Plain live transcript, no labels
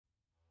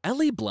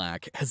Ellie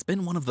Black has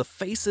been one of the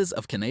faces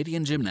of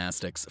Canadian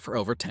gymnastics for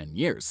over 10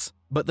 years,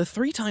 but the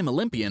three-time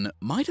Olympian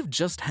might have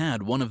just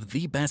had one of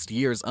the best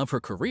years of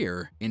her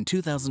career in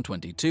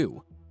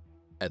 2022.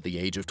 At the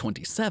age of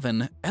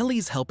 27,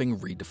 Ellie's helping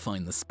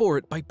redefine the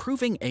sport by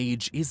proving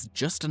age is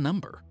just a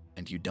number,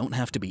 and you don't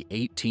have to be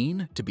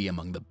 18 to be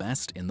among the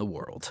best in the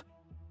world.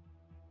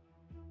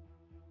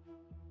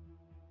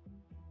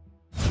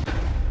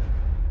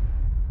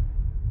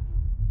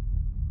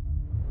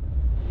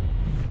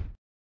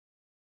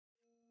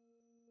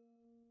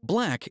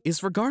 Black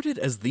is regarded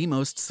as the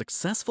most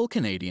successful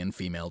Canadian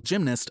female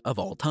gymnast of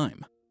all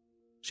time.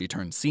 She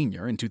turned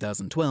senior in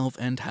 2012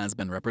 and has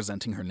been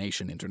representing her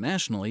nation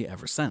internationally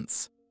ever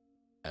since.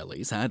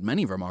 Ellie's had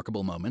many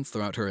remarkable moments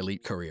throughout her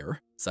elite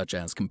career, such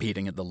as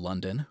competing at the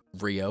London,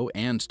 Rio,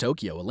 and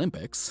Tokyo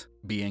Olympics,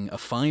 being a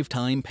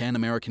 5-time Pan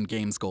American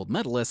Games gold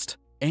medalist,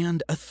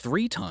 and a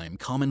 3-time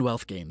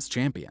Commonwealth Games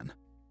champion.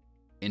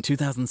 In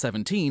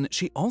 2017,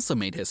 she also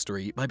made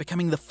history by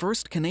becoming the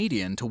first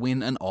Canadian to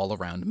win an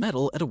all-around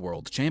medal at a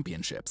World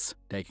Championships,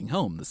 taking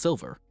home the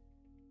silver.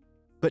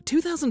 But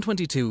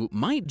 2022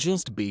 might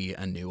just be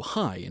a new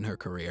high in her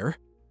career.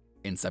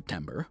 In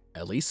September,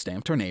 Ellie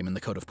stamped her name in the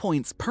code of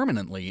points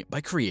permanently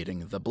by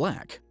creating the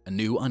Black, a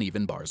new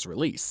uneven bars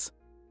release.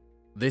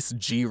 This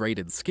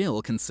G-rated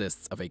skill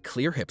consists of a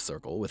clear hip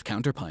circle with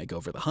counter pike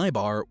over the high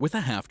bar with a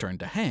half turn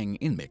to hang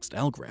in mixed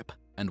L grip,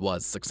 and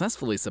was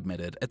successfully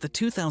submitted at the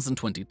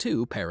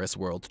 2022 Paris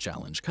World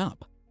Challenge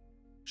Cup.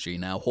 She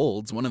now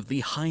holds one of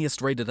the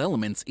highest-rated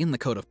elements in the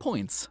code of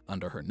points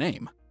under her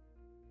name.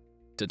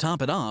 To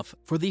top it off,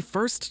 for the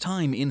first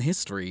time in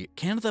history,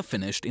 Canada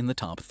finished in the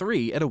top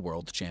 3 at a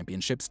World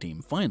Championships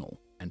team final,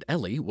 and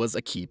Ellie was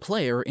a key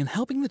player in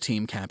helping the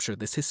team capture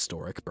this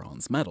historic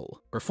bronze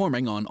medal,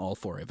 performing on all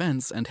 4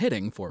 events and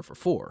hitting 4 for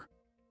 4.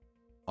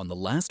 On the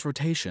last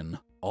rotation,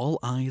 all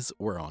eyes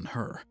were on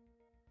her.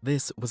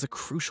 This was a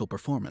crucial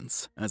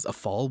performance, as a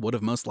fall would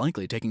have most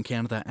likely taken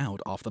Canada out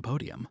off the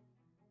podium.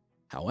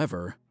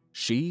 However,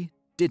 she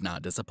did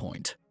not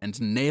disappoint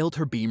and nailed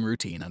her beam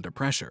routine under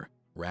pressure,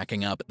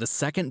 racking up the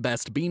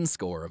second-best beam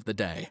score of the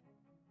day.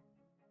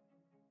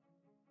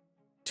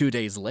 2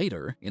 days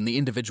later, in the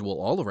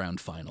individual all-around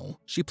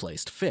final, she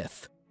placed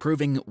 5th,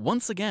 proving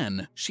once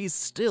again she's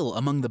still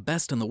among the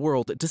best in the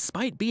world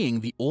despite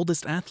being the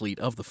oldest athlete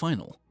of the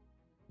final.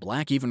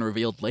 Black even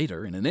revealed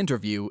later in an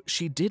interview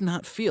she did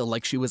not feel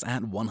like she was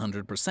at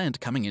 100%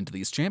 coming into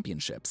these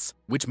championships,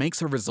 which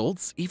makes her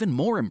results even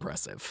more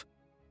impressive.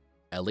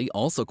 Ellie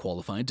also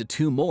qualified to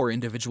 2 more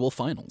individual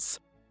finals.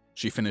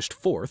 She finished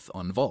 4th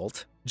on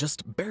vault,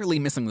 just barely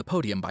missing the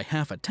podium by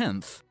half a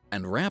tenth,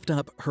 and wrapped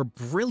up her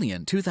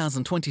brilliant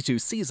 2022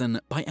 season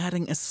by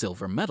adding a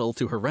silver medal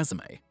to her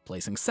resume,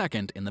 placing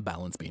 2nd in the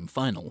balance beam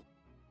final.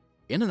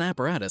 In an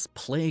apparatus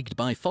plagued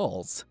by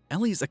falls,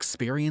 Ellie's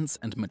experience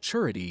and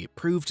maturity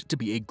proved to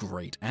be a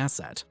great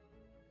asset.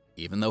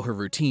 Even though her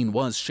routine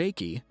was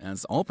shaky,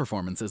 as all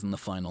performances in the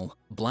final,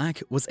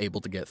 Black was able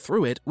to get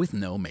through it with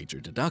no major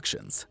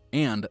deductions,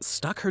 and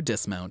stuck her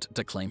dismount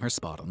to claim her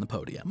spot on the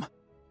podium.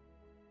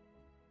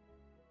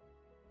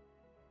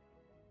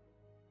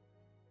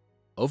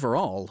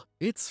 Overall,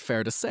 it's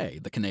fair to say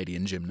the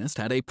Canadian gymnast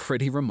had a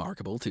pretty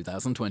remarkable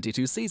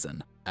 2022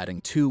 season, adding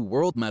 2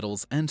 world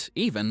medals and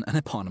even an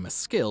eponymous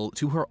skill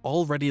to her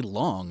already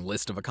long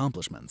list of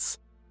accomplishments.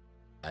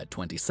 At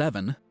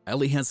 27,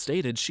 Ellie has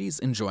stated she's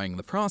enjoying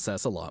the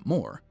process a lot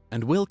more,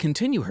 and will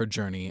continue her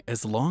journey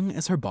as long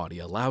as her body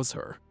allows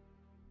her.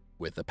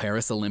 With the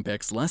Paris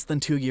Olympics less than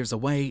 2 years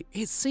away,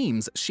 it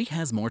seems she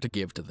has more to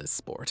give to this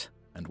sport,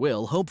 and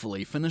will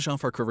hopefully finish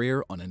off her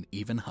career on an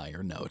even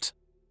higher note.